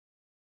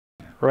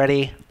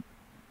ready.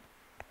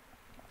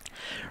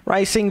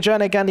 Racing,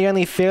 Jonah Gundy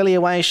only fairly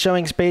away,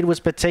 showing speed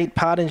was Petite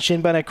Pardon,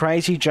 Shinburner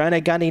Crazy.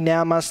 Jonah Gundy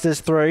now musters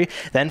through,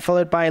 then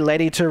followed by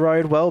Lady to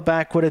Road. Well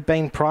back would have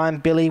been Prime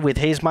Billy with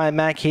Here's My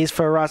Mac, Here's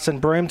For Us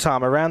and Broom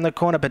Time. Around the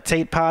corner,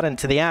 Petite Pardon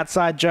to the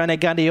outside, Jonah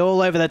Gundy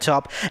all over the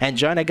top, and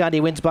Jonah Gundy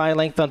wins by a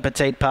length on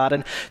Petite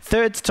Pardon.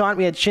 Third time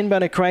we had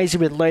Shinburner Crazy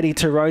with Lady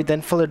to Road,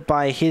 then followed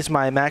by Here's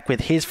My Mac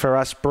with Here's For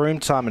Us, Broom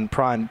Time and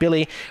Prime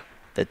Billy.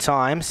 The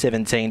time,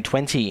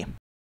 17:20.